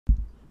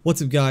What's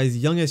up guys,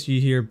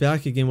 YungSG here,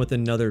 back again with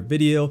another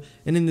video,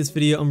 and in this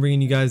video I'm bringing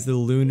you guys the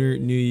Lunar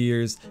New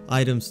Year's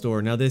item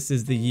store. Now this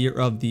is the year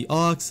of the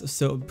ox,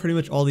 so pretty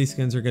much all these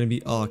skins are going to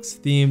be ox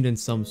themed in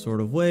some sort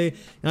of way,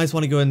 and I just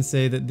want to go ahead and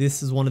say that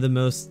this is one of the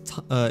most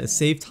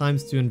safe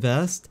times to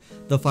invest.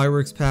 The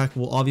fireworks pack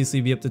will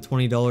obviously be up to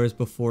 $20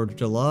 before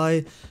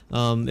July.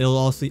 It'll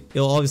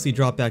obviously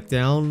drop back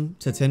down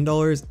to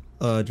 $10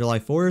 July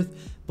 4th.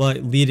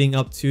 But leading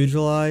up to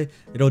July,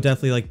 it'll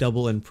definitely like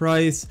double in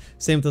price.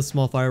 Same with the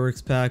small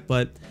fireworks pack.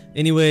 But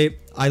anyway,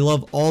 I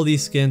love all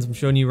these skins. I'm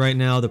showing you right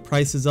now the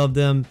prices of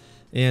them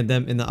and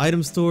them in the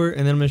item store, and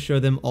then I'm going to show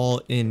them all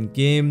in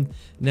game.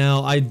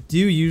 Now I do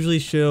usually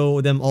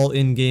show them all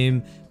in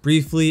game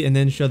briefly and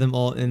then show them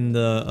all in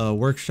the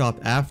workshop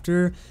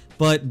after.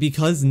 But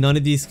because none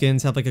of these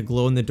skins have like a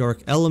glow in the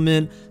dark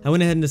element, I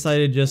went ahead and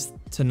decided just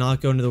to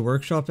not go into the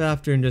workshop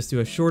after and just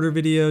do a shorter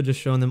video just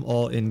showing them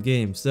all in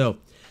game. So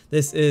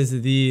this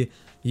is the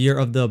year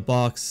of the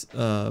box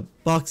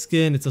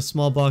skin. It's a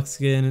small box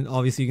skin, and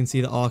obviously you can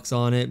see the ox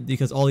on it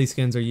because all these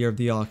skins are year of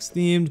the ox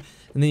themed.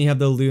 And then you have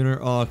the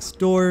lunar ox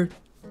door.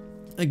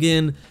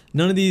 Again,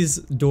 none of these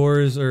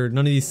doors or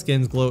none of these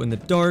skins glow in the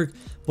dark,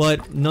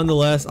 but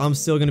nonetheless, I'm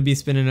still going to be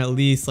spending at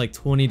least like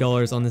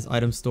 $20 on this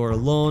item store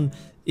alone,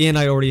 and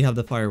I already have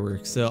the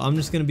fireworks. So I'm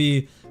just going to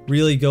be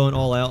really going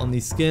all out on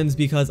these skins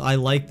because I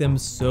like them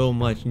so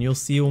much, and you'll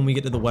see when we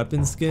get to the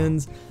weapon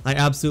skins, I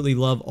absolutely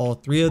love all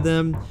three of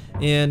them.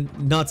 And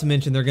not to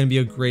mention they're going to be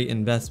a great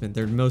investment.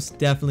 They're most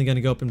definitely going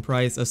to go up in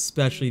price,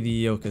 especially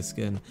the Eoka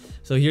skin.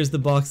 So here's the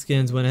box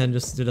skins. Went ahead and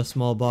just did a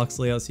small box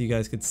layout so you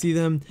guys could see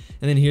them.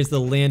 And then here's the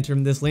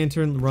lantern. This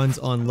lantern runs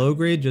on low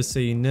grade, just so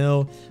you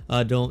know.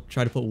 Don't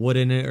try to put wood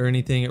in it or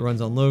anything. It runs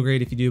on low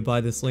grade. If you do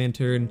buy this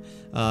lantern,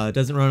 it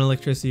doesn't run on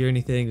electricity or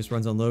anything, just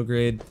runs on low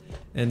grade.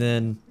 And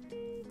then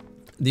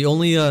the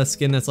only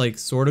skin that's like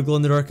sort of glow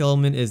in the dark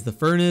element is the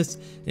furnace,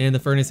 and the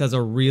furnace has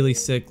a really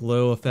sick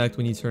glow effect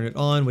when you turn it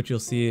on, which you'll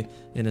see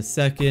in a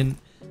second.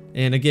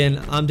 And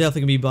again, I'm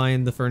definitely gonna be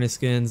buying the furnace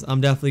skins. I'm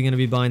definitely gonna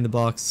be buying the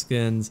box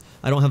skins.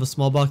 I don't have a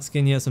small box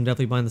skin yet, so I'm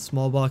definitely buying the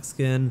small box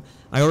skin.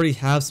 I already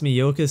have some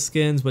Eoka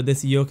skins, but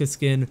this Eoka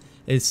skin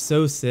is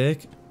so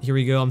sick. Here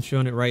we go, I'm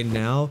showing it right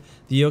now.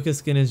 The Eoka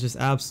skin is just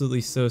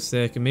absolutely so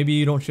sick, and maybe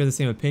you don't share the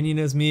same opinion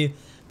as me,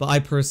 but I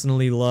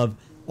personally love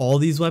all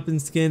these weapon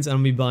skins. I'm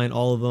gonna be buying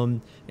all of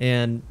them.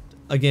 And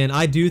again,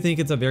 I do think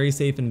it's a very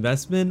safe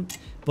investment,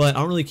 but I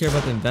don't really care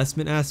about the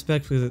investment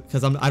aspect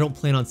because I don't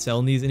plan on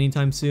selling these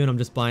anytime soon. I'm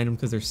just buying them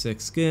because they're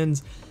sick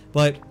skins.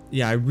 But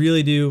yeah, I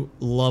really do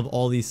love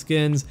all these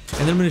skins. And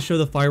then I'm going to show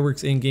the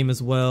fireworks in game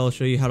as well,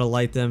 show you how to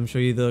light them, show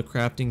you the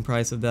crafting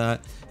price of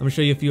that. I'm going to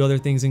show you a few other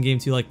things in game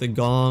too, like the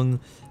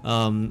gong.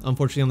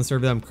 Unfortunately on the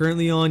server that I'm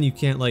currently on, you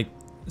can't like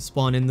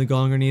spawn in the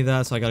gong or any of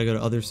that, so I got to go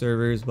to other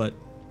servers. But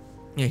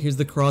yeah, here's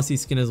the Crossy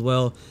skin as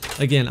well.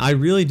 Again, I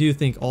really do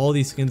think all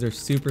these skins are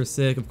super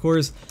sick. Of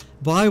course,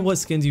 buy what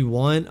skins you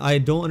want. I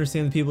don't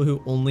understand the people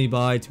who only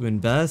buy to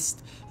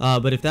invest.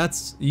 But if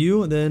that's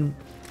you, then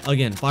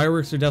again,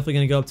 fireworks are definitely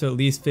going to go up to at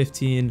least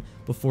 15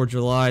 before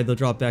July. They'll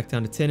drop back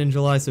down to 10 in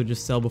July, so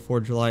just sell before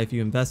July if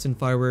you invest in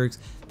fireworks.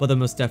 But they'll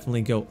most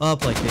definitely go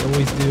up like they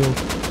always do.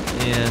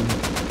 And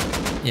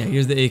yeah,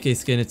 here's the AK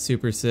skin. It's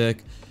super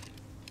sick.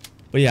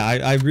 But yeah,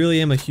 I really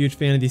am a huge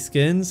fan of these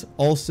skins.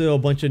 Also, a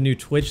bunch of new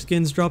Twitch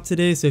skins dropped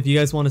today. So if you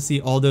guys want to see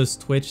all those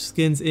Twitch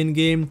skins in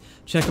game,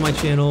 check out my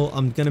channel.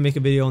 I'm going to make a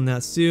video on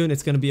that soon.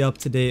 It's going to be up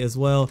today as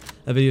well.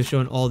 A video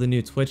showing all the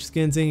new Twitch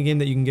skins in game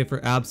that you can get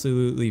for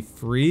absolutely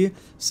free.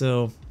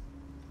 So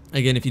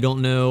again, if you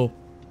don't know,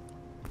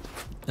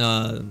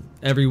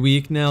 every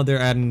week now they're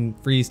adding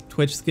free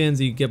Twitch skins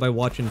that you get by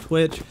watching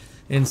Twitch.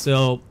 And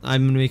so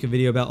I'm going to make a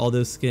video about all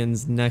those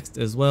skins next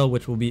as well,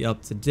 which will be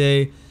up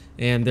today.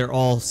 And they're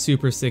all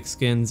super sick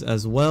skins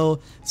as well.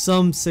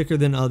 Some sicker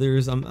than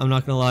others. I'm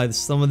not gonna lie.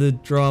 Some of the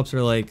drops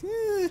are like,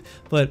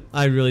 but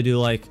I really do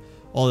like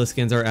all the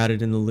skins are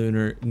added in the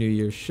Lunar New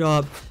Year's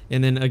shop.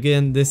 And then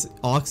again, this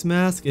ox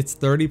mask, it's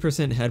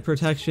 30% head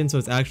protection, so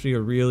it's actually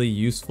a really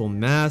useful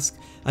mask.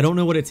 I don't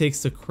know what it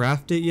takes to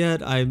craft it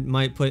yet. I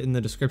might put in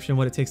the description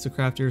what it takes to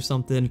craft it or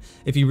something.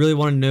 If you really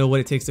want to know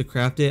what it takes to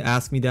craft it,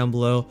 ask me down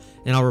below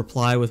and I'll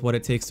reply with what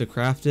it takes to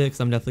craft it,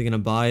 because I'm definitely gonna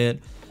buy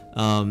it.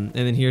 And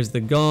then here's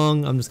the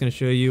gong. I'm just going to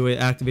show you it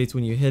activates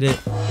when you hit it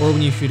or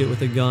when you shoot it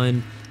with a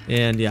gun.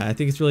 And yeah, I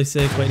think it's really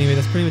sick. But anyway,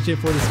 that's pretty much it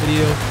for this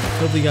video.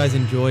 Hopefully you guys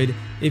enjoyed.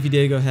 If you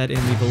did, go ahead and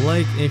leave a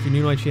like. And if you're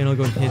new to my channel,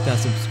 go ahead and hit that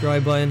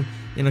subscribe button.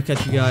 And I'll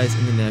catch you guys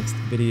in the next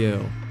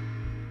video.